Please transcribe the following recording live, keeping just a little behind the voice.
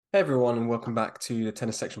Hey everyone, and welcome back to the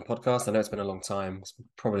Tennis Section podcast. I know it's been a long time. It's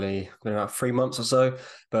probably been about 3 months or so.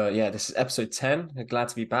 But yeah, this is episode 10. Glad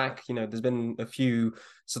to be back. There's been a few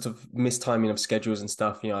sort of mistiming of schedules and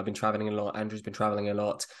stuff. I've been traveling a lot. Andrew's been traveling a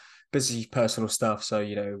lot, busy personal stuff.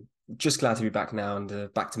 So, just glad to be back now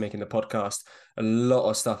and back to making the podcast. A lot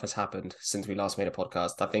of stuff has happened since we last made a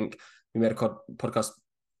podcast. I think we made a podcast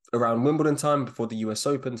around Wimbledon time before the US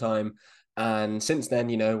Open time. And since then,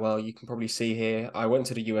 well, you can probably see here, I went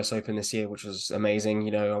to the US Open this year, which was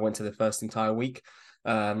amazing. I went to the first entire week,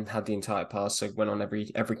 had the entire pass, so went on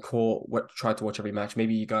every court, tried to watch every match.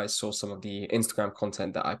 Maybe you guys saw some of the Instagram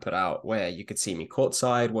content that I put out where you could see me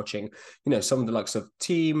courtside watching, some of the likes of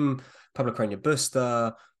Team, Pablo Carreño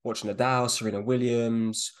Busta, watching Nadal, Serena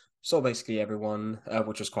Williams, saw basically everyone,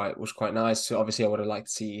 which was quite nice. So obviously, I would have liked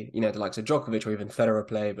to see the likes of Djokovic or even Federer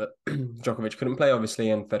play, but Djokovic couldn't play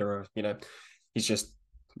obviously, and Federer, he's just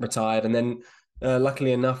retired. And then,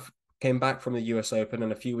 luckily enough, came back from the US Open,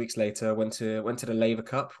 and a few weeks later went to the Laver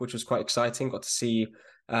Cup, which was quite exciting. I got to see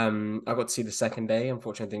the second day.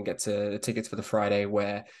 Unfortunately, I didn't get to the tickets for the Friday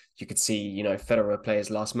where you could see Federer play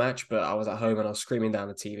his last match. But I was at home and I was screaming down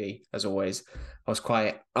the TV as always. I was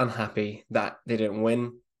quite unhappy that they didn't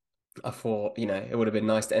win. I thought, it would have been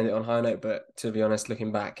nice to end it on a high note, but to be honest,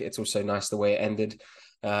 looking back, it's also nice the way it ended,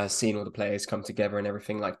 seeing all the players come together and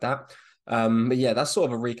everything like that. But yeah, that's sort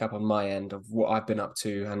of a recap on my end of what I've been up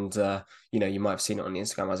to. And, you might have seen it on the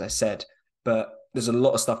Instagram, as I said, but there's a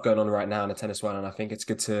lot of stuff going on right now in the tennis world. And I think it's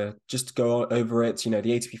good to just go over it. The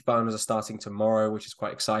ATP finals are starting tomorrow, which is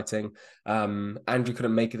quite exciting. Andrew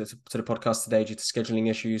couldn't make it to the podcast today due to scheduling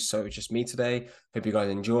issues. So it's just me today. Hope you guys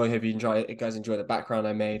enjoy. You guys enjoy the background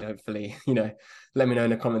I made. Hopefully, let me know in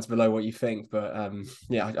the comments below what you think. But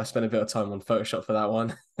yeah, I spent a bit of time on Photoshop for that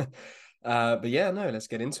one. But yeah, no, let's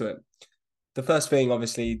get into it. The first thing,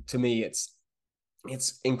 obviously, to me,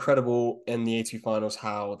 it's incredible in the ATP finals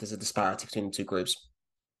how there's a disparity between the two groups.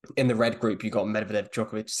 In the red group, you got Medvedev,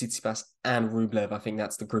 Djokovic, Tsitsipas, and Rublev. I think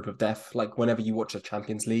that's the group of death. Like whenever you watch a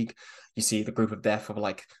Champions League, you see the group of death of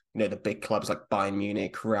like the big clubs like Bayern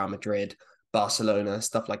Munich, Real Madrid, Barcelona,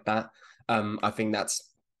 stuff like that. I think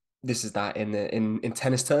this is that in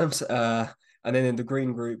tennis terms. And then in the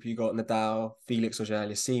green group, you got Nadal, Felix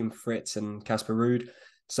Auger-Aliassime, Fritz, and Casper Ruud.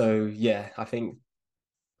 So yeah, I think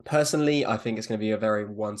it's going to be a very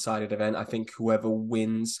one-sided event. I think whoever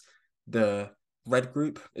wins the red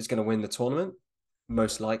group is going to win the tournament,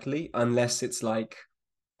 most likely, unless it's like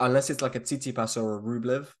a Tsitsipas or a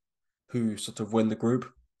Rublev who sort of win the group.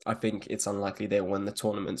 I think it's unlikely they'll win the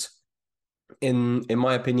tournament. In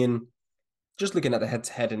my opinion, just looking at the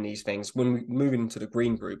head-to-head in these things, when we move into the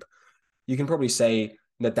green group, you can probably say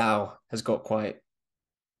Nadal has got quite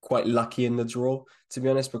lucky in the draw, to be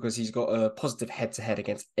honest, because he's got a positive head-to-head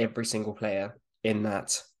against every single player in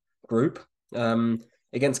that group.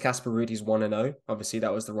 Against Casper Ruud, he's 1-0. Obviously,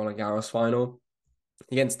 that was the Roland Garros final.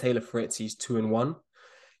 Against Taylor Fritz, he's 2-1.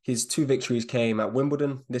 His two victories came at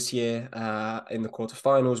Wimbledon this year in the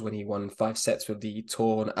quarterfinals when he won 5 sets with the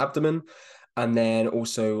torn abdomen. And then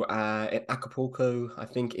also in Acapulco, I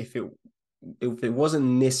think if it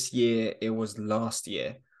wasn't this year, it was last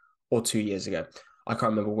year or 2 years ago. I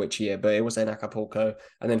can't remember which year, but it was in Acapulco.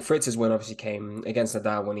 And then Fritz's win obviously came against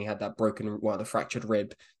Nadal when he had the fractured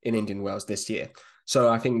rib in Indian Wells this year. So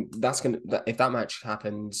I think if that match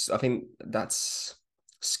happens, I think that's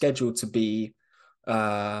scheduled to be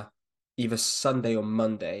uh, either Sunday or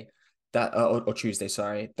Monday, or Tuesday.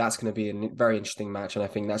 Sorry, that's going to be a very interesting match, and I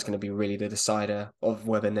think that's going to be really the decider of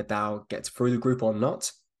whether Nadal gets through the group or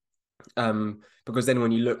not. Because then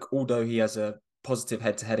when you look, although he has a positive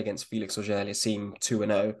head-to-head against Felix Auger-Aliassime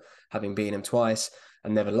 2-0, having beaten him twice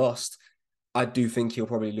and never lost, I do think he'll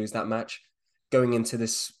probably lose that match. Going into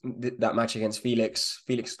that match against Felix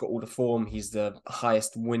got all the form. He's the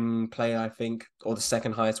highest winning player, I think, or the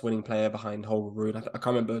second highest winning player behind Holger Rune. I can't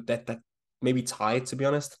remember that maybe tied, to be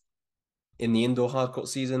honest, in the indoor hardcourt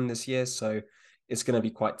season this year. So it's going to be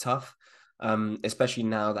quite tough, especially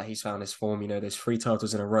now that he's found his form. There's 3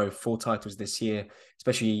 titles in a row, 4 titles this year.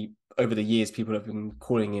 Especially over the years, people have been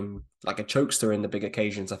calling him like a chokester in the big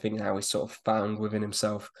occasions. I think now he's sort of found within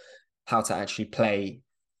himself how to actually play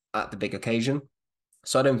at the big occasion.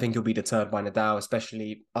 So I don't think he'll be deterred by Nadal,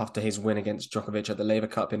 especially after his win against Djokovic at the Laver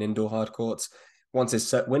Cup in indoor hard courts. When his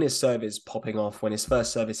serve is popping off, when his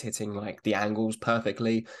first serve is hitting like the angles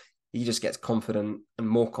perfectly, he just gets confident and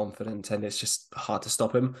more confident, and it's just hard to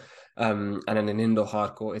stop him. And in an indoor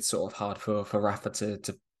hard court, it's sort of hard for Rafa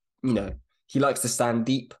to he likes to stand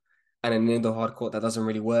deep, and in an indoor hard court that doesn't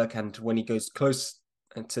really work. And when he goes close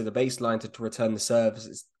to the baseline to return the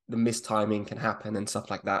serves, the mistiming can happen and stuff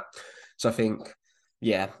like that. So I think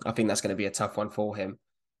Yeah, I think that's going to be a tough one for him.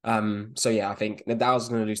 So yeah, I think Nadal's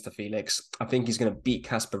going to lose to Felix. I think he's going to beat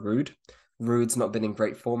Casper Ruud. Ruud's not been in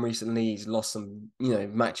great form recently. He's lost some,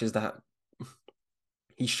 matches that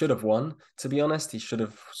he should have won. To be honest, he should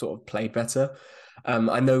have sort of played better.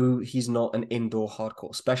 I know he's not an indoor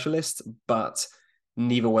hardcore specialist, but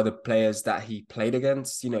neither were the players that he played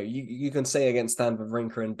against. You can say against Stan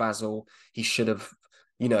Wawrinka and Basel, he should have,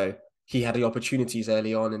 you know, he had the opportunities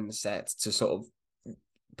early on in the set to sort of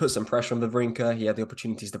put some pressure on Wawrinka. He had the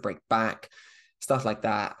opportunities to break back, stuff like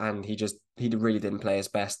that, and he really didn't play his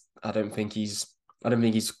best. I don't think he's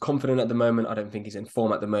confident at the moment. I don't think he's in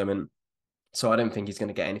form at the moment. So I don't think he's going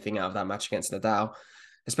to get anything out of that match against Nadal,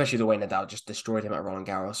 especially the way Nadal just destroyed him at Roland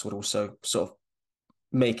Garros would also sort of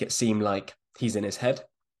make it seem like he's in his head.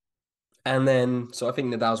 And then, so I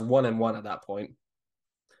think Nadal's 1-1 at that point.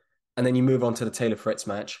 And then you move on to the Taylor Fritz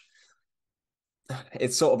match.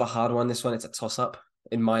 It's sort of a hard one. This one, it's a toss up,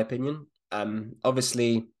 in my opinion.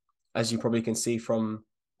 Obviously, as you probably can see from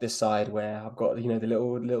this side, where I've got the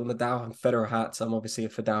little Nadal and Federer hats. I'm obviously a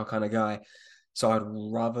Federer kind of guy, so I'd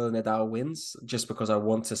rather Nadal wins just because I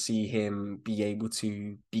want to see him be able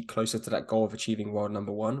to be closer to that goal of achieving world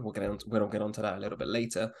number one. We'll get onto that a little bit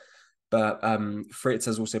later. But Fritz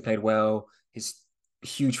has also played well. His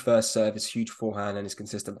huge first serve, his huge forehand, and his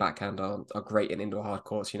consistent backhand are great in indoor hard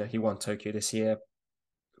courts. He won Tokyo this year,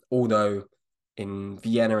 although in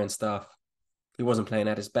Vienna and stuff, he wasn't playing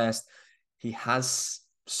at his best. He has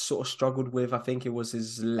sort of struggled with, I think it was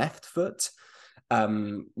his left foot.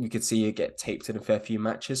 You could see it get taped in a fair few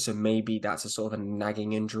matches. So maybe that's a sort of a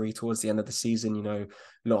nagging injury towards the end of the season. A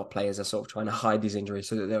lot of players are sort of trying to hide these injuries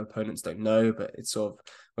so that their opponents don't know. But it's sort of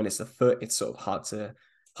when it's the foot, it's sort of hard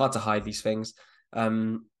to hide these things.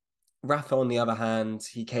 Rafa, on the other hand,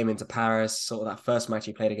 he came into Paris, sort of that first match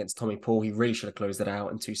he played against Tommy Paul. He really should have closed it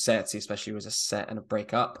out in 2 sets, especially with a set and a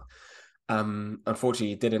break up. Unfortunately,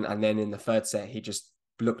 he didn't. And then in the third set, he just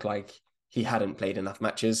looked like he hadn't played enough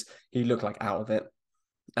matches. He looked like out of it.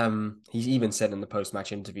 He's even said in the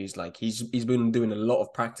post-match interviews, like he's been doing a lot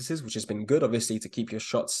of practices, which has been good, obviously, to keep your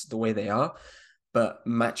shots the way they are. But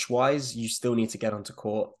match-wise, you still need to get onto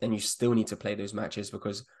court and you still need to play those matches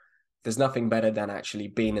because there's nothing better than actually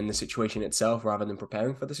being in the situation itself rather than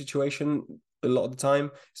preparing for the situation a lot of the time,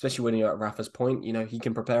 especially when you're at Rafa's point. He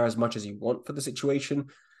can prepare as much as he wants for the situation,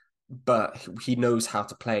 but he knows how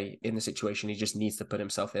to play in the situation. He just needs to put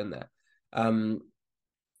himself in there.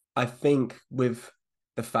 I think with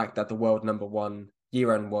the fact that the world number one,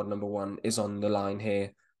 year-end world number one is on the line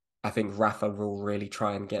here, I think Rafa will really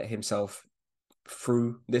try and get himself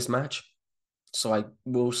through this match. So I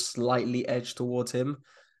will slightly edge towards him.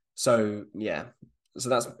 So yeah, so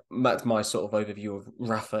that's my sort of overview of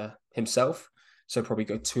Rafa himself. So probably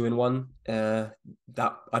go 2-1.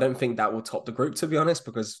 That I don't think that will top the group, to be honest,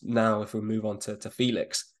 because now if we move on to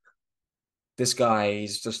Felix, this guy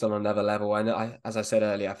is just on another level. And as I said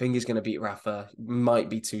earlier, I think he's going to beat Rafa. Might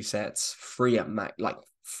be 2 sets, three at max, like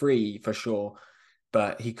three for sure.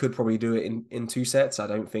 But he could probably do it in 2 sets. I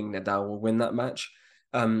don't think Nadal will win that match.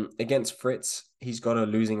 Against Fritz, he's got a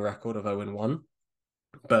losing record of 0-1.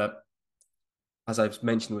 But as I've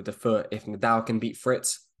mentioned with the foot, if Nadal can beat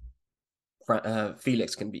Fritz,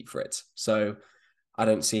 Felix can beat Fritz. So I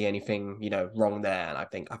don't see anything, wrong there. And I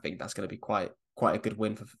think that's going to be quite a good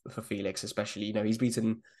win for Felix, especially, he's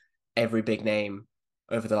beaten every big name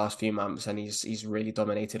over the last few months and he's really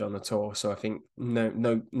dominated on the tour. So I think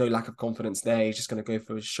no lack of confidence there. He's just going to go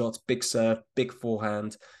for his shots, big serve, big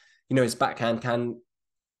forehand. His backhand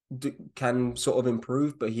can sort of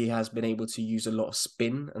improve, but he has been able to use a lot of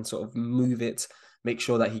spin and sort of move it, make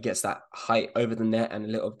sure that he gets that height over the net and a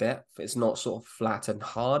little depth. It's not sort of flat and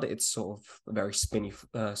hard. It's sort of a very spinny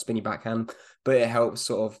backhand, but it helps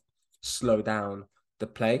sort of slow down the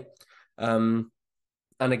play.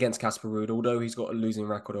 And against Casper Ruud, although he's got a losing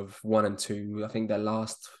record of 1-2, I think their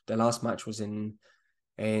last match was in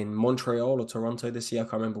Montreal or Toronto this year. I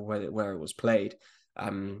can't remember where it was played.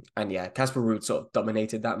 And yeah, Casper Ruud sort of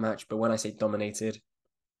dominated that match. But when I say dominated,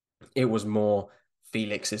 it was more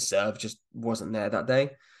Felix's serve just wasn't there that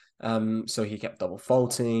day. So he kept double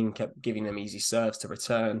faulting, kept giving them easy serves to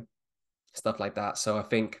return, stuff like that. So I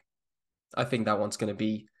think that one's going to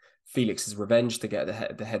be Felix's revenge to get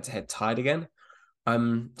the head-to-head tied again.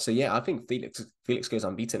 So yeah, I think Felix goes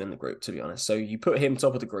unbeaten in the group, to be honest. So you put him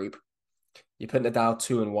top of the group, you put Nadal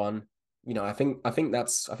 2-1. I think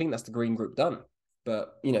that's the green group done.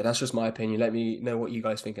 But that's just my opinion. Let me know what you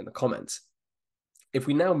guys think in the comments. If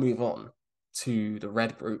we now move on to the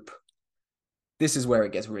red group, this is where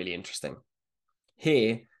it gets really interesting.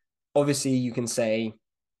 Here, obviously, you can say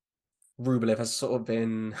Rublev has sort of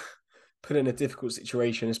been put in a difficult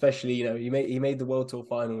situation, especially, he made the World Tour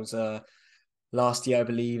finals last year, I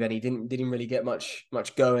believe, and he didn't really get much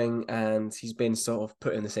going, and he's been sort of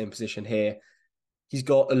put in the same position here. He's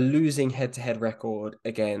got a losing head-to-head record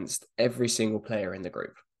against every single player in the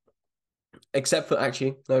group, except for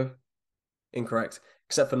actually no, incorrect.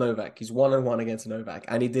 Except for Novak, he's 1-1 against Novak,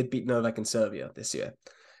 and he did beat Novak in Serbia this year.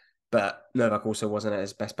 But Novak also wasn't at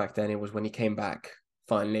his best back then. It was when he came back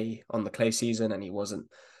finally on the clay season, and he wasn't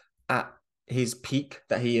at his peak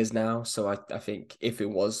that he is now. So I think if it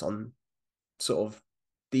was on sort of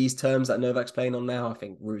these terms that Novak's playing on now, I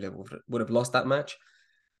think Rublev would have lost that match.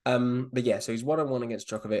 But yeah, so he's 1-1 against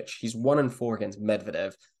Djokovic. He's 1-4 against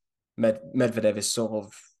Medvedev. Medvedev is sort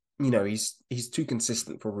of, he's too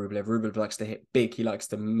consistent for Rublev. Rublev likes to hit big. He likes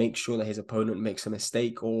to make sure that his opponent makes a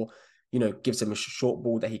mistake or, gives him a short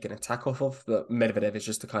ball that he can attack off of. But Medvedev is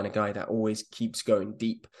just the kind of guy that always keeps going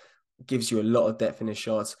deep, gives you a lot of depth in his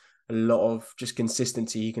shots, a lot of just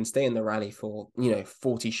consistency. He can stay in the rally for,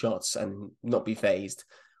 40 shots and not be phased,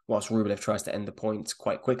 whilst Rublev tries to end the points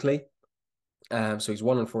quite quickly. So he's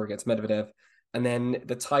 1-4 against Medvedev. And then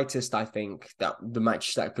the tightest, I think, that the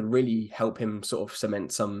match that could really help him sort of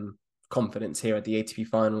cement some confidence here at the ATP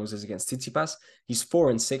finals is against Tsitsipas. He's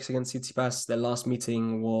 4-6 against Tsitsipas. Their last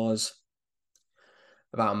meeting was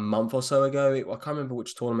about a month or so ago. I can't remember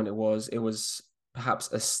which tournament it was. It was perhaps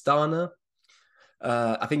Astana.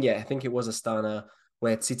 I think it was Astana,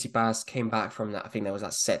 where Tsitsipas came back from that. I think there was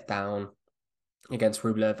that set down against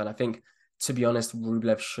Rublev. And I think, to be honest,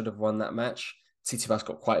 Rublev should have won that match. Tsitsipas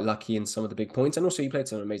got quite lucky in some of the big points. And also he played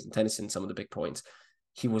some amazing tennis in some of the big points.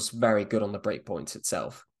 He was very good on the break points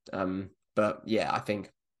itself. But yeah, I think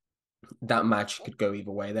that match could go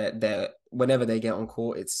either way. They're whenever they get on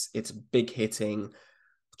court, it's big hitting,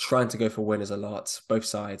 trying to go for winners a lot, both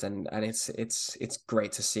sides, and it's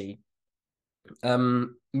great to see.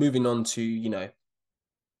 Moving on to,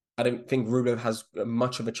 I don't think Rublev has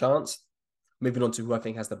much of a chance. Moving on to who I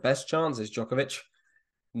think has the best chance is Djokovic.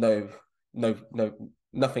 No,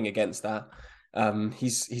 nothing against that.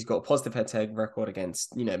 He's got a positive head-to-head record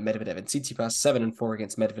against Medvedev and Tsitsipas, 7-4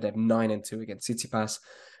 against Medvedev, 9-2 against Tsitsipas.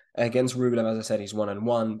 Against Rublev, as I said, he's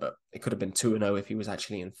 1-1, but it could have been 2-0 if he was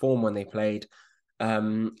actually in form when they played.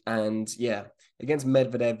 And yeah, against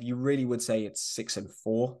Medvedev, you really would say it's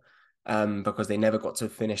 6-4. Because they never got to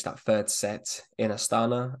finish that third set in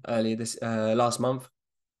Astana earlier this last month.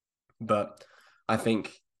 But I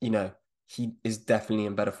think, he is definitely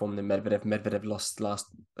in better form than Medvedev. Medvedev lost last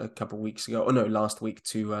week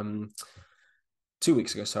to 2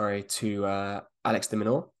 weeks ago, sorry, to Alex de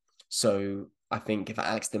Minaur. So I think if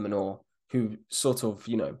Alex de Minaur, who sort of,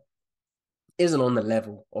 isn't on the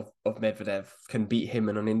level of Medvedev, can beat him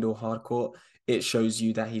in an indoor hard court, it shows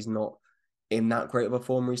you that he's not in that great of a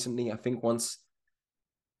form recently. I think once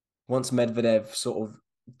Medvedev sort of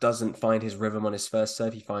doesn't find his rhythm on his first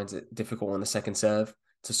serve, he finds it difficult on the second serve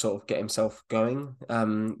to sort of get himself going.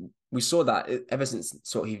 We saw that ever since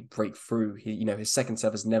sort of he break through. His second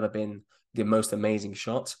serve has never been the most amazing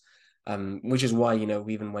shot, which is why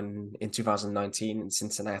even when in 2019 in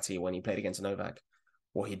Cincinnati when he played against Novak,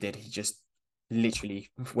 what he did, he just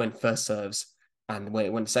literally went first serves. And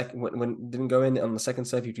when didn't go in on the second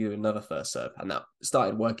serve, he'd do another first serve, and that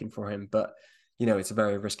started working for him. But it's a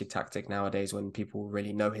very risky tactic nowadays when people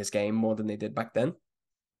really know his game more than they did back then.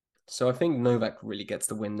 So I think Novak really gets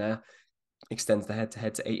the win there, extends the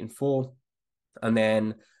head-to-head to 8-4, and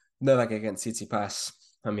then Novak against Tsitsipas.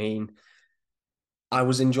 I mean, I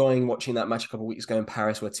was enjoying watching that match a couple of weeks ago in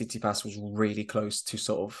Paris where Tsitsipas was really close to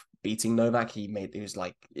sort of beating Novak. It was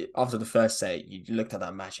like after the first set, you looked at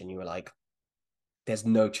that match and you were like, there's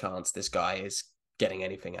no chance this guy is getting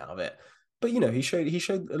anything out of it. But he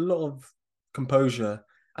showed a lot of composure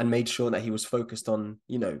and made sure that he was focused on,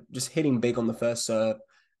 just hitting big on the first serve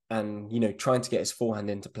and, trying to get his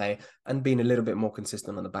forehand into play and being a little bit more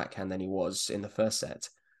consistent on the backhand than he was in the first set.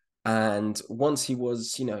 And once he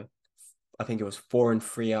was, I think it was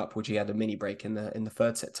 4-3 up, which he had a mini break in the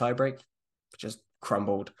third set tie break, just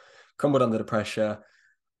crumbled under the pressure.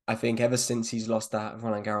 I think ever since he's lost that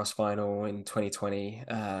Roland Garros final in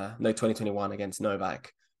 2021 against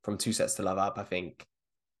Novak from 2-0 up, I think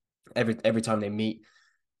every time they meet,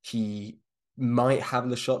 he might have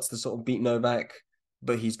the shots to sort of beat Novak,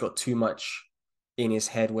 but he's got too much in his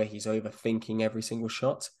head where he's overthinking every single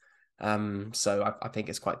shot. So I think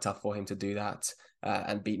it's quite tough for him to do that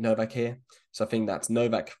and beat Novak here. So I think that's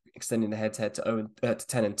Novak extending the head-to-head to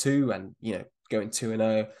 10-2 and, going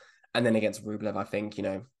 2-0. And then against Rublev, I think,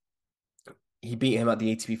 he beat him at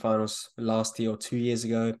the ATP finals last year or 2 years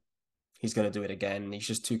ago. He's going to do it again. He's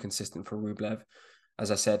just too consistent for Rublev. as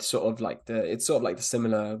I said, it's sort of like the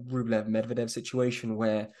similar Rublev Medvedev situation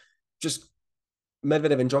where just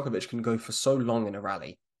Medvedev and Djokovic can go for so long in a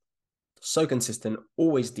rally, so consistent,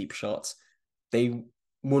 always deep shots. They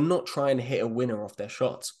will not try and hit a winner off their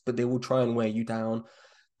shots, but they will try and wear you down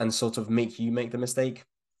and sort of make you make the mistake,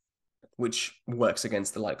 which works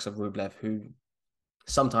against the likes of Rublev, who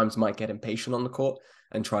sometimes might get impatient on the court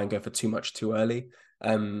and try and go for too much too early.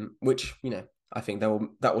 Which, I think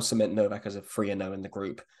that will cement Novak as a 3-0 in the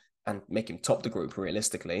group and make him top the group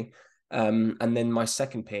realistically. And then my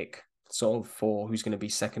second pick, sort of for who's going to be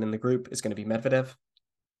second in the group, is going to be Medvedev.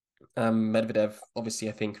 Medvedev, obviously,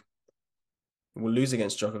 I think will lose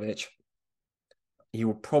against Djokovic. He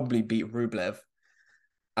will probably beat Rublev,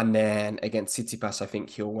 and then against Tsitsipas, I think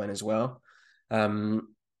he'll win as well.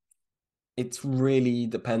 It's really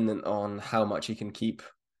dependent on how much he can keep.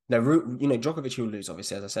 Now, Djokovic will lose,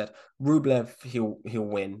 obviously, as I said. Rublev, he'll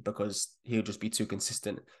win because he'll just be too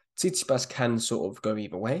consistent. Tsitsipas can sort of go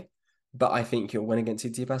either way, but I think he'll win against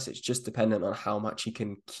Tsitsipas. It's just dependent on how much he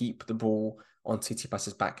can keep the ball on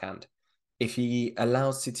Tsitsipas's backhand. If he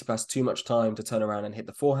allows Tsitsipas too much time to turn around and hit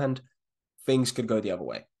the forehand, things could go the other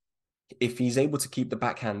way. If he's able to keep the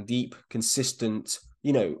backhand deep, consistent,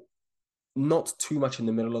 not too much in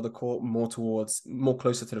the middle of the court, more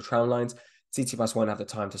closer to the tram lines, Tsitsipas won't have the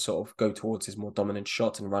time to sort of go towards his more dominant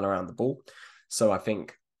shot and run around the ball. So I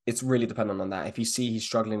think it's really dependent on that. If you see he's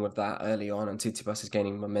struggling with that early on and Tsitsipas is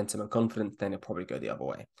gaining momentum and confidence, then it'll probably go the other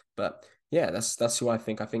way. But yeah, that's who I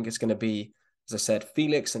think. I think it's going to be, as I said,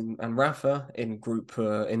 Felix and Rafa in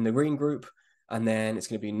the green group, and then it's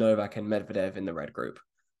going to be Novak and Medvedev in the red group.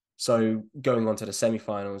 So going on to the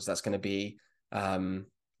semifinals, that's going to be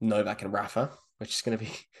Novak and Rafa, which is going to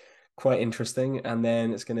be quite interesting. And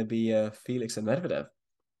then it's going to be Felix and Medvedev.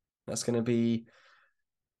 That's going to be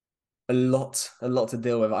a lot to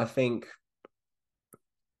deal with. I think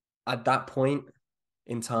at that point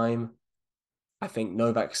in time, I think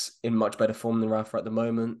Novak's in much better form than Rafa at the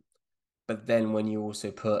moment. But then when you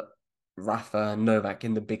also put Rafa and Novak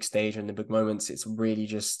in the big stage and the big moments, it's really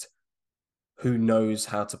just who knows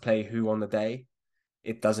how to play who on the day.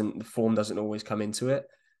 The form doesn't always come into it.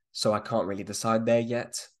 So I can't really decide there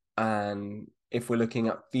yet. And if we're looking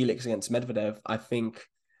at Felix against Medvedev, I think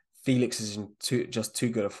Felix is in just too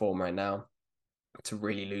good a form right now to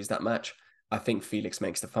really lose that match. I think Felix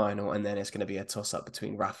makes the final, and then it's going to be a toss-up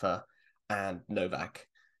between Rafa and Novak.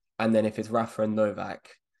 And then if it's Rafa and Novak,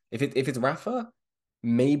 if it's Rafa,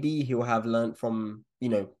 maybe he'll have learned from,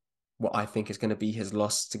 what I think is going to be his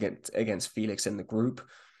loss to get against Felix in the group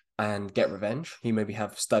and get revenge. He maybe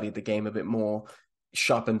have studied the game a bit more,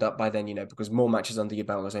 sharpened up by then, because more matches under your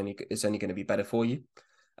belt is only going to be better for you.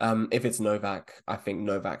 If it's Novak, I think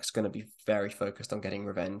Novak's going to be very focused on getting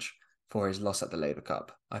revenge for his loss at the Laver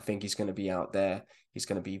Cup. I think he's going to be out there. He's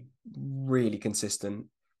going to be really consistent.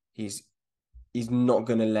 He's not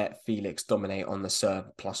going to let Felix dominate on the serve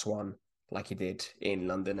 +1 like he did in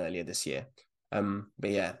London earlier this year. But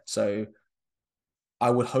yeah, so I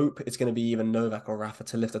would hope it's going to be either Novak or Rafa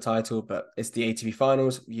to lift the title, but it's the ATP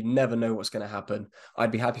finals. You never know what's going to happen.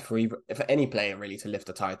 I'd be happy for any player really to lift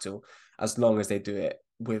the title, as long as they do it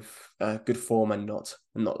with good form and not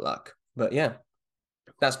luck. But yeah,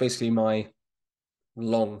 that's basically my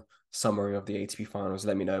long summary of the ATP finals.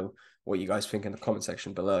 Let me know what you guys think in the comment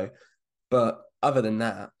section below. But other than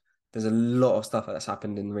that, there's a lot of stuff that's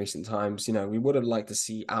happened in recent times. We would have liked to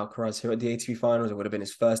see Alcaraz here at the ATP finals. It would have been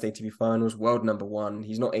his first ATP finals, world number one.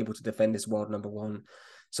 He's not able to defend his world number one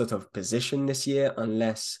sort of position this year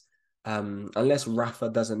unless Rafa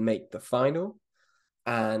doesn't make the final.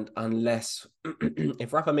 And unless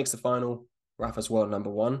if Rafa makes the final, Rafa's world number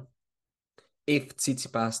one. If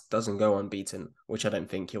Tsitsipas doesn't go unbeaten, which I don't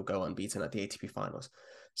think he'll go unbeaten at the ATP finals.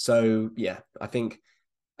 So yeah, I think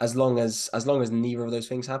as long as neither of those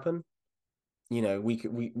things happen,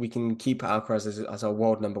 we can keep Alcaraz as our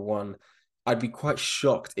world number one. I'd be quite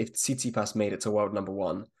shocked if Tsitsipas made it to world number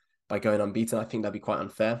one by going unbeaten. I think that'd be quite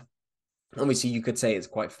unfair. Obviously, you could say it's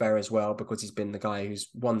quite fair as well because he's been the guy who's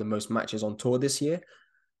won the most matches on tour this year.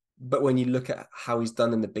 But when you look at how he's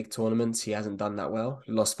done in the big tournaments, he hasn't done that well.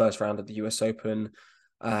 He lost first round at the US Open.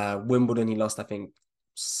 Wimbledon, he lost, I think,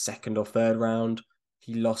 second or third round.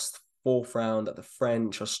 He lost fourth round at the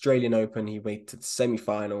French. Australian Open, he waited to the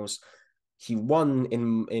semi-finals. He won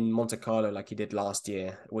in Monte Carlo like he did last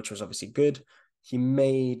year, which was obviously good. He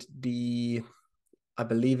made I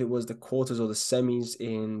believe it was the quarters or the semis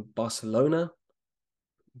in Barcelona.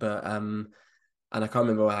 But and I can't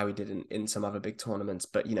remember how he did in some other big tournaments,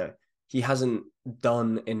 but he hasn't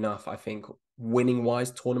done enough, I think, winning wise,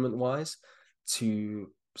 tournament wise, to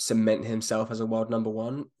cement himself as a world number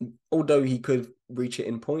one. Although he could reach it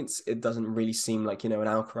in points, it doesn't really seem like, an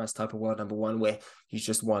Alcaraz type of world number one where he's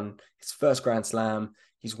just won his first Grand Slam.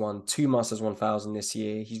 He's won 2 Masters 1000 this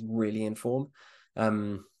year. He's really in form.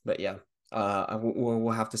 But yeah,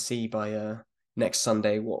 we'll have to see by next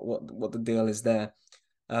Sunday what the deal is there.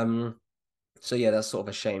 So yeah, that's sort of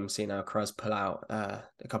a shame seeing Alcaraz pull out a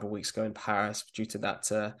couple of weeks ago in Paris due to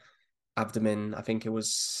that abdomen. I think it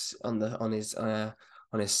was on his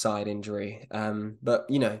side injury. But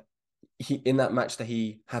he in that match that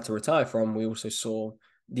he had to retire from, we also saw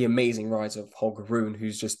the amazing rise of Holger Rune,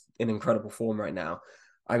 who's just in incredible form right now.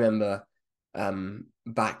 I remember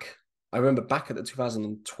back at the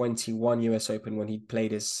 2021 US Open when he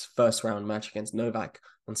played his first round match against Novak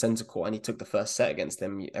on centre court and he took the first set against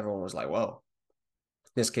him. Everyone was like, "Whoa,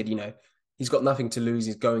 this kid, he's got nothing to lose.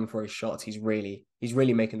 He's going for his shot. He's really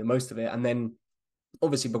making the most of it." And then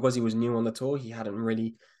obviously because he was new on the tour, he hadn't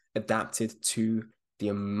really adapted to the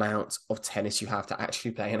amount of tennis you have to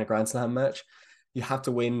actually play in a Grand Slam match. You have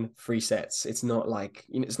to win 3 sets. It's not like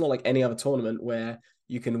any other tournament where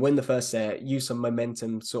you can win the first set, use some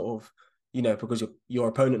momentum, sort of, because your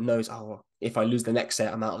opponent knows, oh, if I lose the next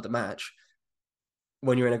set, I'm out of the match.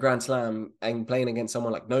 When you're in a Grand Slam and playing against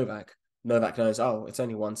someone like Novak knows, oh, it's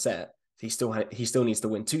only 1 set. He still needs to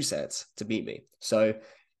win 2 sets to beat me. So,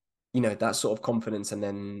 that sort of confidence and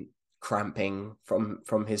then cramping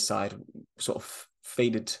from his side sort of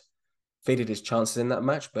faded his chances in that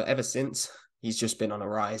match. But ever since, he's just been on a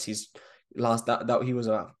rise. He was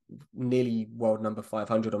about nearly world number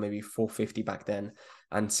 500 or maybe 450 back then,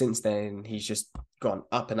 and since then he's just gone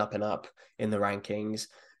up and up and up in the rankings.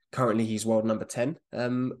 Currently, he's world number 10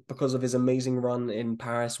 because of his amazing run in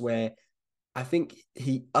Paris, where I think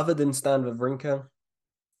other than Stan Wawrinka,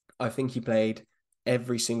 I think he played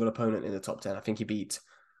every single opponent in the top 10. I think he beat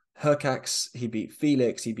Hercax, he beat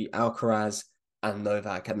Felix, he beat Alcaraz and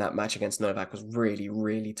Novak, and that match against Novak was really,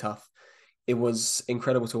 really tough. It was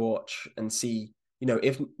incredible to watch and see,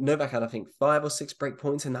 if Novak had, I think, 5 or 6 break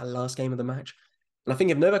points in that last game of the match. And I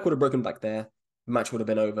think if Novak would have broken back there, the match would have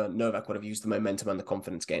been over. Novak would have used the momentum and the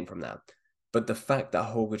confidence gain from that. But the fact that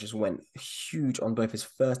Holger just went huge on both his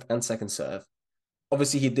first and second serve,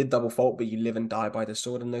 obviously he did double fault, but you live and die by the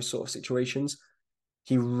sword in those sort of situations.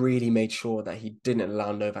 He really made sure that he didn't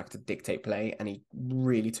allow Novak to dictate play, and he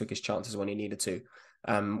really took his chances when he needed to,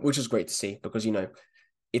 which was great to see because,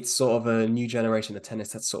 it's sort of a new generation of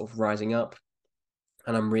tennis that's sort of rising up,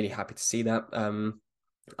 and I'm really happy to see that.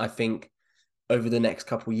 I think over the next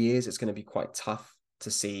couple of years, it's going to be quite tough to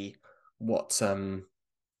see what's going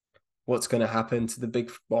to happen to the big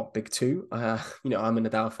two. I'm a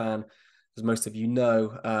Nadal fan, as most of you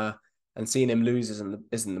know, and seeing him lose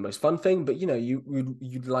isn't the most fun thing. But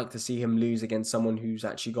you'd like to see him lose against someone who's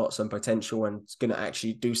actually got some potential and is going to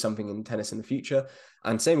actually do something in tennis in the future.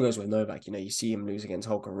 And same goes with Novak. You see him lose against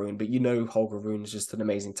Holger Rune, but Holger Rune is just an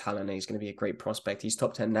amazing talent, and he's going to be a great prospect. He's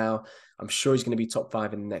top 10 now. I'm sure he's going to be top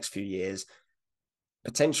 5 in the next few years.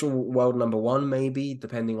 Potential world number 1, maybe,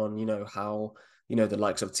 depending on how the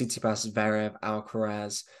likes of Tsitsipas, Zverev,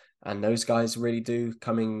 Alcaraz, and those guys really do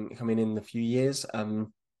coming in the few years.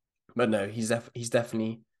 But no, he's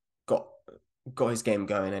definitely got his game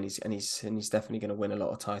going, and he's definitely going to win a lot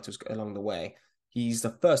of titles along the way. He's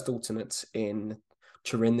the first alternate in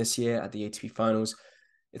Turin this year at the ATP finals.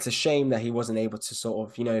 It's a shame that he wasn't able to sort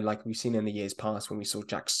of, like we've seen in the years past when we saw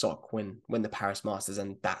Jack Sock win the Paris Masters,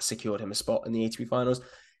 and that secured him a spot in the ATP finals.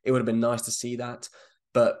 It would have been nice to see that.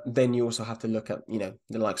 But then you also have to look at, the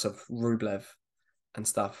likes of Rublev and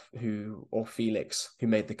stuff or Felix who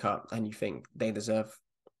made the cut, and you think they deserve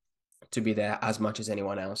to be there as much as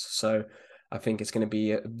anyone else. So I think it's going to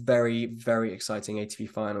be a very, very exciting ATP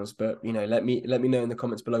finals. But let me know in the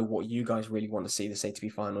comments below what you guys really want to see this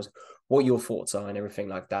ATP finals, what your thoughts are, and everything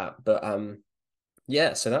like that. But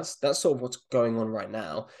yeah, so that's sort of what's going on right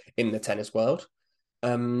now in the tennis world.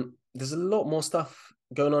 There's a lot more stuff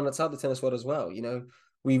going on outside the tennis world as well.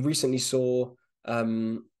 We recently saw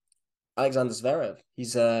Alexander Zverev.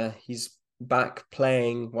 He's back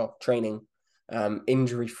playing, training,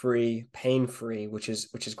 injury-free, pain-free, which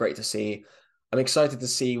is great to see. I'm excited to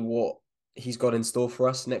see what he's got in store for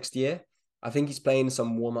us next year. I think he's playing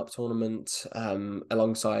some warm-up tournament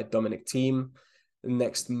alongside Dominic Thiem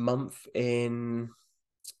next month in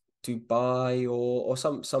Dubai or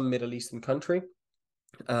some Middle Eastern country.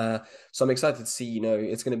 So I'm excited to see,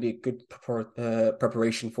 it's going to be a good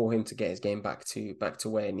preparation for him to get his game back to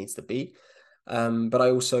where it needs to be. But I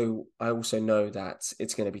also know that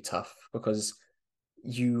it's going to be tough because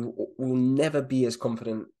you will never be as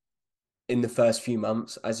confident in the first few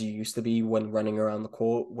months as you used to be when running around the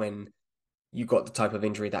court, when you got the type of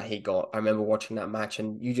injury that he got. I remember watching that match,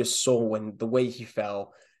 and you just saw when the way he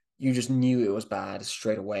fell, you just knew it was bad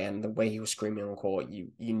straight away. And the way he was screaming on court,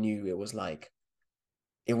 you knew it was like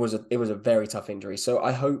it was a very tough injury. So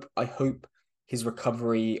I hope his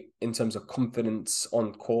recovery in terms of confidence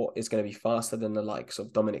on court is going to be faster than the likes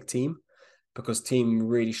of Dominic Thiem, because Thiem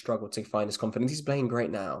really struggled to find his confidence. He's playing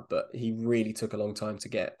great now, but he really took a long time to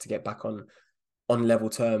get back on level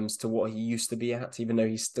terms to what he used to be at, even though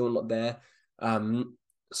he's still not there. Um,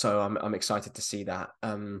 so I'm excited to see that.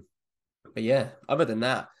 But yeah, other than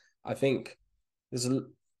that, I think there's a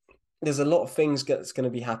there's a lot of things that's going to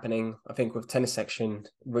be happening. I think with tennis section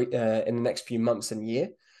in the next few months and year.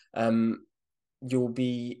 Um, you'll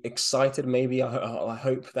be excited. Maybe I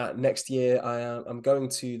hope that next year I'm going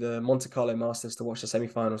to the Monte Carlo Masters to watch the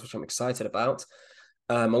semifinals, which I'm excited about.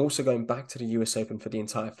 I'm also going back to the US Open for the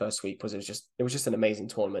entire first week because it was just an amazing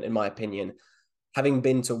tournament in my opinion. Having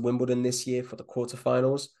been to Wimbledon this year for the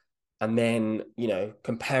quarterfinals, and then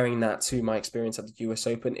comparing that to my experience at the US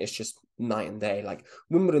Open, it's just night and day. Like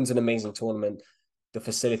Wimbledon's an amazing tournament. The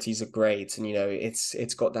facilities are great, and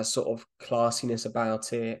it's got that sort of classiness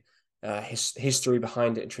about it, history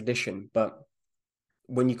behind it, and tradition. But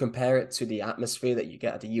when you compare it to the atmosphere that you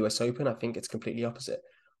get at the US Open, I think it's completely opposite.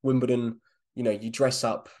 Wimbledon, you dress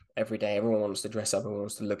up every day. Everyone wants to dress up. Everyone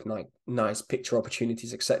wants to look nice picture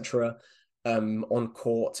opportunities, etc. On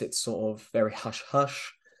court, it's sort of very hush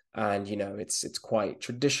hush, and it's quite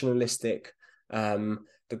traditionalistic.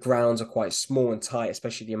 The grounds are quite small and tight,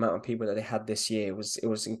 especially the amount of people that they had this year. It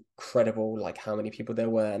was incredible, like how many people there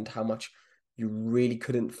were and how much you really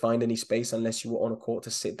couldn't find any space unless you were on a court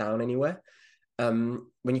to sit down anywhere. When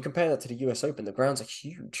you compare that to the US Open, the grounds are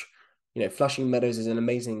huge. Flushing Meadows is an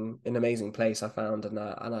amazing place I found, and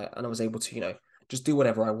I was able to just do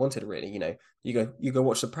whatever I wanted really. You go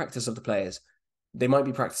watch the practice of the players. They might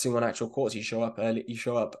be practicing on actual courts. You show up early. You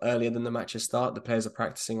show up earlier than the matches start. The players are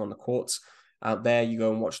practicing on the courts out there. You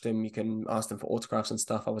go and watch them. You can ask them for autographs and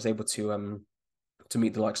stuff. I was able to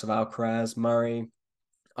meet the likes of Alcaraz, Murray.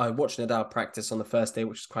 I watched Nadal practice on the first day,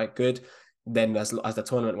 which was quite good. Then as the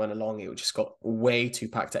tournament went along, it just got way too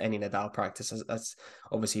packed at any Nadal practice. As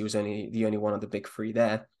obviously he was the only one of the big three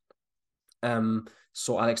there.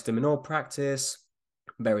 Saw Alex de Minaur practice,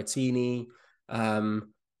 Berrettini,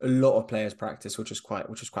 a lot of players practice, which was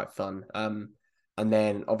quite fun. And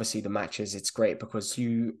then obviously the matches, it's great because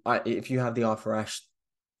if you have the Arthur Ashe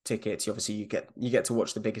tickets, obviously you get to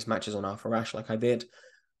watch the biggest matches on Arthur Ashe like I did.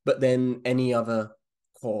 But then any other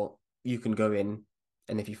court you can go in,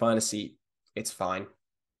 and if you find a seat, it's fine.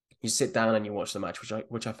 You sit down and you watch the match,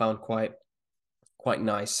 which I found quite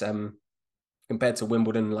nice. Compared to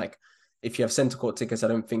Wimbledon, like if you have centre court tickets, I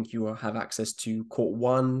don't think you will have access to court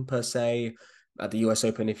one per se. At the US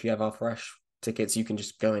Open, if you have Arthur Ashe tickets, you can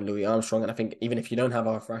just go in Louis Armstrong. And I think even if you don't have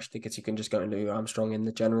Arthur Ashe tickets, you can just go in Louis Armstrong in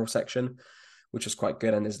the general section, which is quite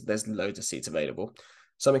good. And there's loads of seats available.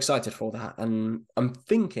 So I'm excited for that. And I'm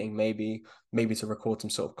thinking maybe to record some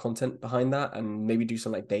sort of content behind that and maybe do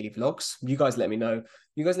some like daily vlogs. You guys let me know.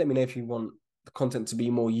 You guys let me know if you want the content to be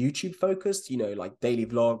more YouTube focused, like daily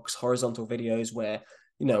vlogs, horizontal videos where,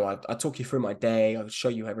 I talk you through my day, I'll show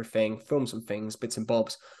you everything, film some things, bits and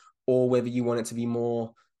bobs, or whether you want it to be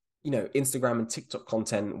more, Instagram and TikTok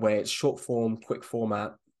content where it's short form, quick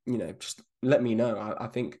format, just let me know. I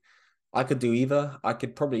think I could do either. I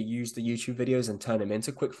could probably use the YouTube videos and turn them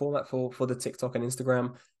into quick format for the TikTok and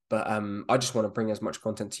Instagram. But I just want to bring as much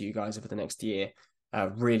content to you guys over the next year.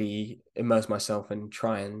 Really immerse myself and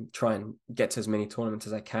try and get to as many tournaments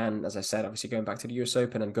as I can. As I said, obviously going back to the US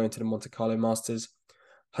Open and going to the Monte Carlo Masters.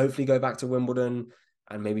 Hopefully go back to Wimbledon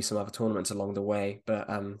and maybe some other tournaments along the way. But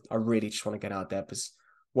I really just want to get out there because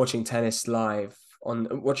watching tennis on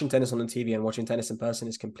the TV and watching tennis in person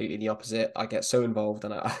is completely the opposite. I get so involved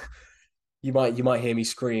and I you might hear me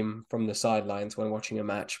scream from the sidelines when watching a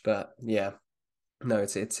match, but yeah, no,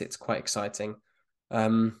 it's quite exciting.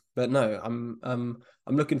 But no, I'm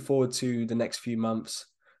looking forward to the next few months.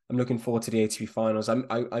 I'm looking forward to the ATP finals.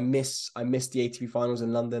 I miss the ATP finals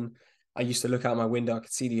in London. I used to look out my window, I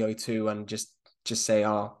could see the O2 and just say,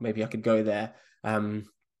 oh, maybe I could go there.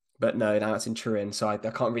 But no, now it's in Turin, so I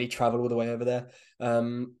can't really travel all the way over there.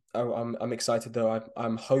 I'm excited though.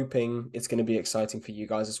 I'm hoping it's going to be exciting for you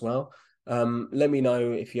guys as well. Let me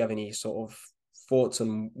know if you have any sort of thoughts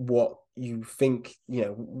on what you think,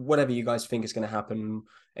 whatever you guys think is going to happen,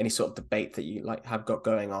 any sort of debate that you like have got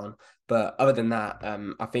going on. But other than that,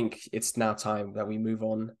 I think it's now time that we move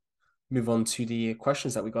on to the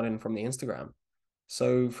questions that we got in from the Instagram.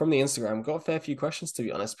 So from the Instagram, we got a fair few questions to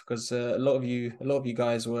be honest, because a lot of you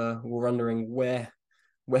guys were wondering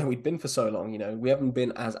where we'd been for so long. We haven't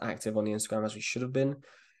been as active on the Instagram as we should have been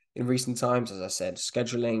in recent times. As I said,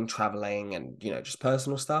 scheduling, traveling, and just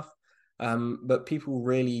personal stuff. But people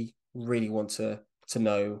really, really want to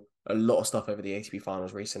know a lot of stuff over the ATP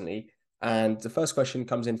finals recently. And the first question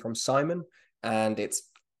comes in from Simon, and it's,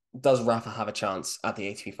 does Rafa have a chance at the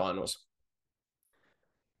ATP finals?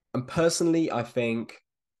 And personally, I think,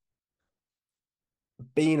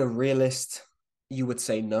 being a realist, you would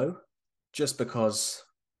say no, just because,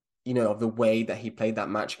 of the way that he played that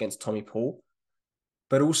match against Tommy Paul.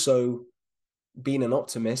 But also, being an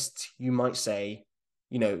optimist, you might say,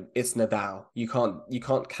 it's Nadal. You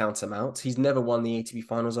can't count him out. He's never won the ATP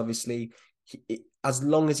finals, obviously. As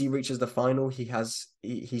long as he reaches the final,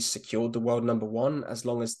 he's secured the world number one, as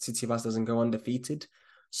long as Tsitsipas doesn't go undefeated.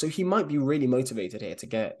 So he might be really motivated here to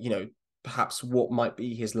get, perhaps what might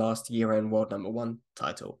be his last year-end world number one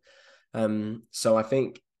title. So I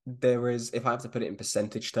think there is, if I have to put it in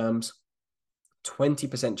percentage terms,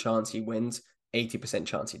 20% chance he wins, 80%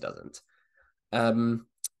 chance he doesn't.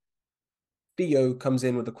 Theo comes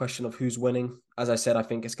in with the question of who's winning. As I said, I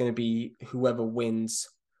think it's going to be whoever wins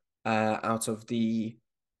out of the.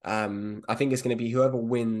 I think it's going to be whoever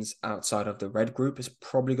wins outside of the red group is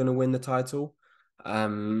probably going to win the title.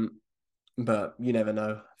 But you never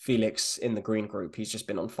know. Felix in the green group, he's just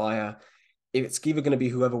been on fire. It's either going to be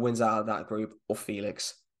whoever wins out of that group or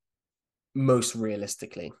Felix, most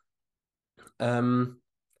realistically.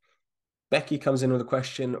 Becky comes in with a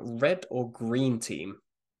question: red or green team?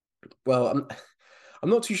 Well, I'm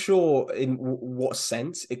not too sure in what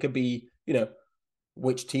sense. It could be,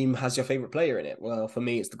 which team has your favorite player in it? Well, for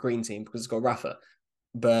me, it's the green team because it's got Rafa.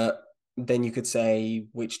 But then you could say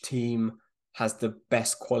which team has the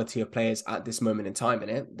best quality of players at this moment in time in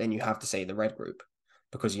it. Then you have to say the red group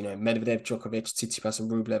because, Medvedev, Djokovic, Tsitsipas,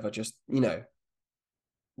 and Rublev are just,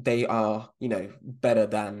 they are,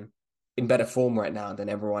 in better form right now than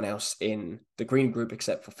everyone else in the green group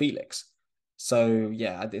except for Felix. So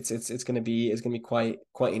yeah, it's gonna be quite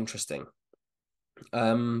interesting.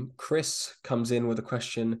 Chris comes in with a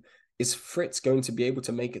question: is Fritz going to be able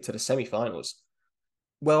to make it to the semifinals?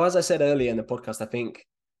 Well, as I said earlier in the podcast, I think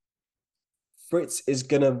Fritz is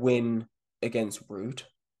gonna win against Rude.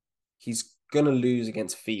 He's gonna lose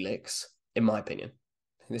against Felix, in my opinion.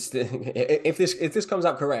 If this comes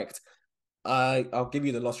out correct, I'll give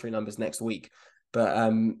you the lottery numbers next week. But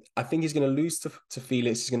I think he's going to lose to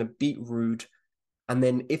Felix. He's going to beat Rude. And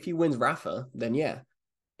then if he wins Rafa, then yeah.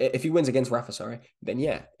 If he wins against Rafa, sorry, then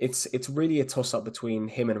yeah. It's really a toss-up between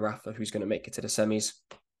him and Rafa who's going to make it to the semis.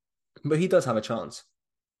 But he does have a chance.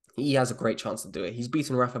 He has a great chance to do it. He's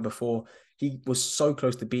beaten Rafa before. He was so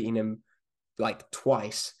close to beating him like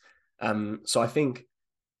twice. So I think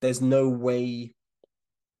there's no way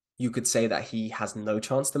you could say that he has no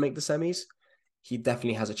chance to make the semis. He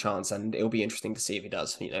definitely has a chance, and it'll be interesting to see if he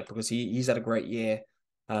does, because he's had a great year.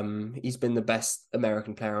 He's been the best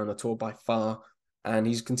American player on the tour by far, and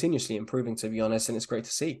he's continuously improving, to be honest, and it's great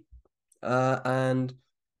to see. And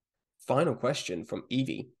final question from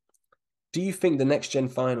Evie: do you think the next gen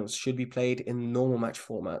finals should be played in normal match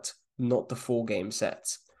format, not the 4-game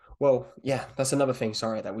sets? Well, yeah, that's another thing.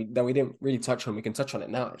 Sorry that we didn't really touch on. We can touch on it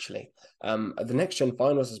now, actually. The next gen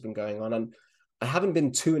finals has been going on, and I haven't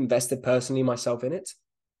been too invested personally myself in it.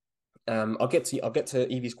 I'll get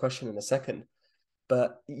to Evie's question in a second,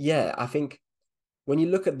 but yeah, I think when you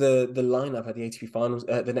look at the lineup at the ATP finals,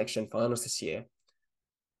 the next gen finals this year,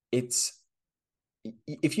 it's,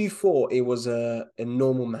 if you thought it was a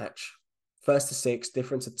normal match, first to six,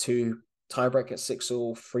 difference of two, tiebreak at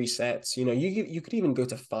 6-all, 3 sets. You could even go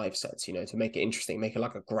to 5 sets. To make it interesting, make it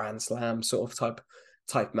like a Grand Slam sort of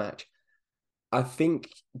type match. I think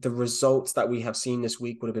the results that we have seen this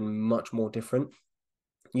week would have been much more different.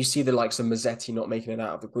 You see the likes of Mazzetti not making it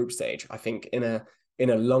out of the group stage. I think in a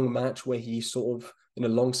long match where he sort of, in a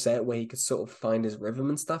long set where he could sort of find his rhythm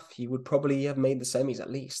and stuff, he would probably have made the semis at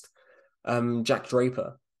least. Jack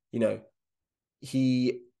Draper,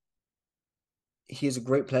 he is a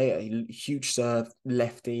great player. Huge serve,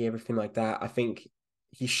 lefty, everything like that. I think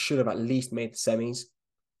he should have at least made the semis.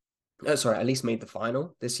 At least made the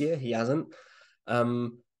final this year. He hasn't.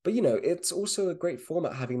 But it's also a great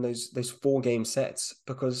format having those 4-game sets,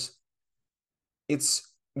 because it's,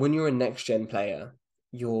 when you're a next gen player,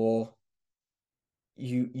 you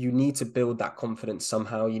need to build that confidence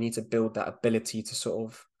somehow. You need to build that ability to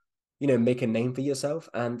sort of, make a name for yourself.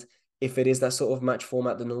 And if it is that sort of match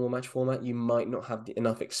format, the normal match format, you might not have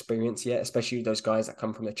enough experience yet, especially those guys that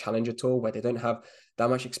come from the Challenger Tour where they don't have that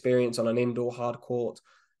much experience on an indoor hard court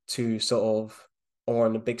to sort of, or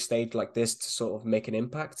on a big stage like this, to sort of make an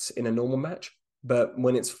impact in a normal match. But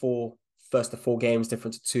when it's first to 4 games,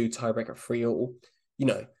 different to 2, tiebreaker 3 all. You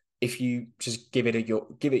know, if you just give it your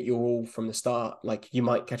all from the start, like you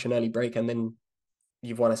might catch an early break and then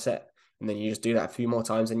you've won a set, and then you just do that a few more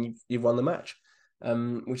times and you've won the match,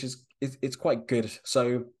 which is it's quite good.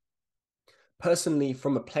 So personally,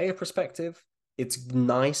 from a player perspective, it's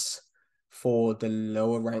nice for the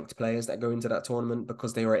lower ranked players that go into that tournament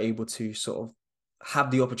because they are able to sort of have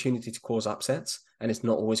the opportunity to cause upsets, and it's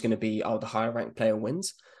not always going to be the higher ranked player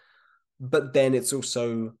wins. But then it's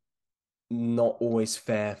also not always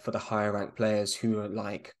fair for the higher ranked players who are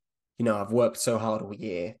like, I've worked so hard all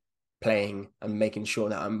year playing and making sure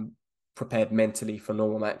that I'm prepared mentally for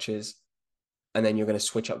normal matches, and then you're going to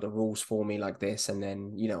switch up the rules for me like this, and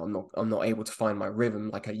then I'm not able to find my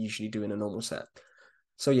rhythm like I usually do in a normal set.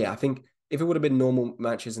 So yeah, I think if it would have been normal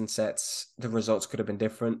matches and sets, the results could have been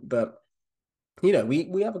different. But we have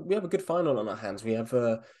a good final on our hands. We have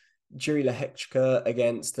Jiri Lehechka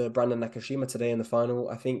against Brandon Nakashima today in the final.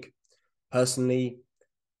 I think personally,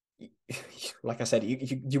 like I said,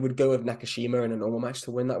 you would go with Nakashima in a normal match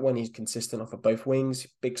to win that one. He's consistent off of both wings,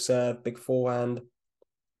 big serve, big forehand.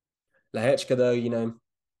 Lehechka, though,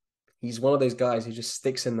 he's one of those guys who just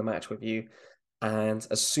sticks in the match with you, and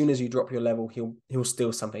as soon as you drop your level, he'll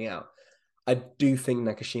steal something out. I do think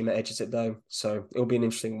Nakashima edges it though, so it'll be an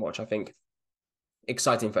interesting watch. I think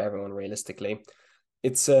exciting for everyone. Realistically,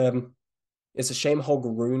 it's a shame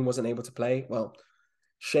Holger Rune wasn't able to play. Well,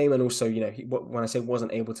 shame, and also when I say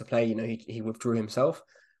wasn't able to play, he withdrew himself,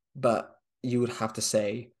 but you would have to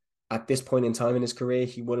say, at this point in time in his career,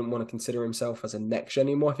 he wouldn't want to consider himself as a next gen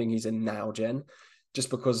anymore. I think he's a now gen, just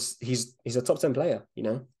because he's a top 10 player.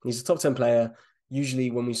 He's a top 10 player.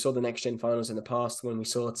 Usually, when we saw the next gen finals in the past, when we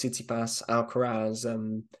saw Tsitsipas, Alcaraz,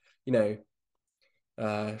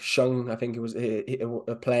 Shung, I think it was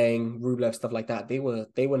playing Rublev, stuff like that. They were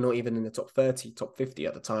not even in the top 30, top 50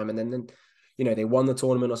 at the time, and then they won the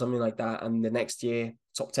tournament or something like that, and the next year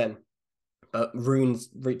top 10. But Rune's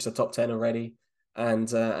reached the top 10 already.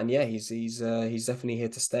 And yeah, he's definitely here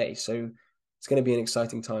to stay. So it's going to be an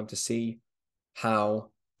exciting time to see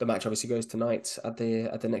how the match obviously goes tonight at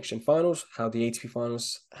the next gen finals, how the ATP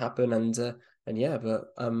finals happen, and yeah. But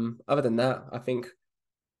other than that, I think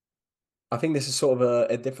this is sort of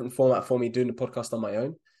a different format for me doing the podcast on my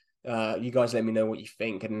own. You guys let me know what you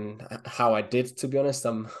think and how I did. To be honest,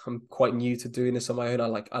 I'm quite new to doing this on my own.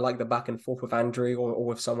 I like the back and forth with Andrew or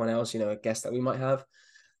with someone else, a guest that we might have.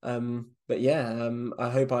 But yeah, I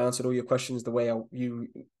hope I answered all your questions the way you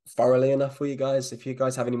thoroughly enough for you guys. If you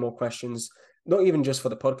guys have any more questions, not even just for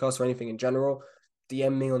the podcast or anything in general,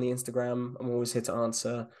 DM me on the Instagram. I'm always here to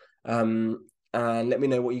answer. And let me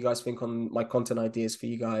know what you guys think on my content ideas for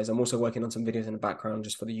you guys. I'm also working on some videos in the background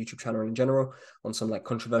just for the YouTube channel in general on some like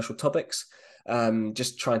controversial topics.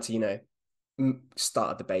 Just trying to,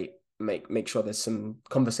 start a debate, make sure there's some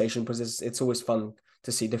conversation, because it's always fun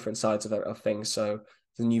to see different sides of things. So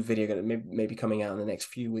the new video going to maybe coming out in the next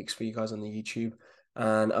few weeks for you guys on the YouTube.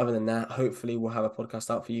 And other than that, hopefully we'll have a podcast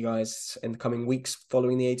out for you guys in the coming weeks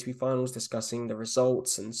following the ATP finals, discussing the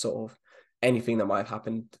results and sort of anything that might have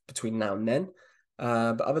happened between now and then.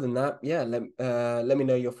 But other than that, yeah, let me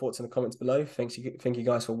know your thoughts in the comments below. Thank you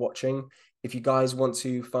guys for watching. If you guys want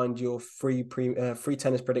to find your free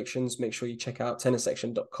tennis predictions, make sure you check out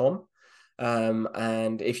tennissection.com.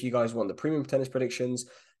 And if you guys want the premium tennis predictions,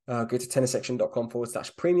 go to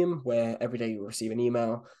tennissection.com/premium, where every day you'll receive an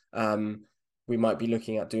email. We might be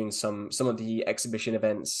looking at doing some of the exhibition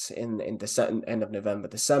events in the end of November,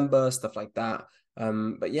 December, stuff like that.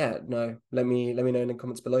 But yeah, no, let me know in the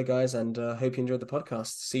comments below, guys, and hope you enjoyed the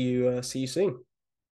podcast. See you soon.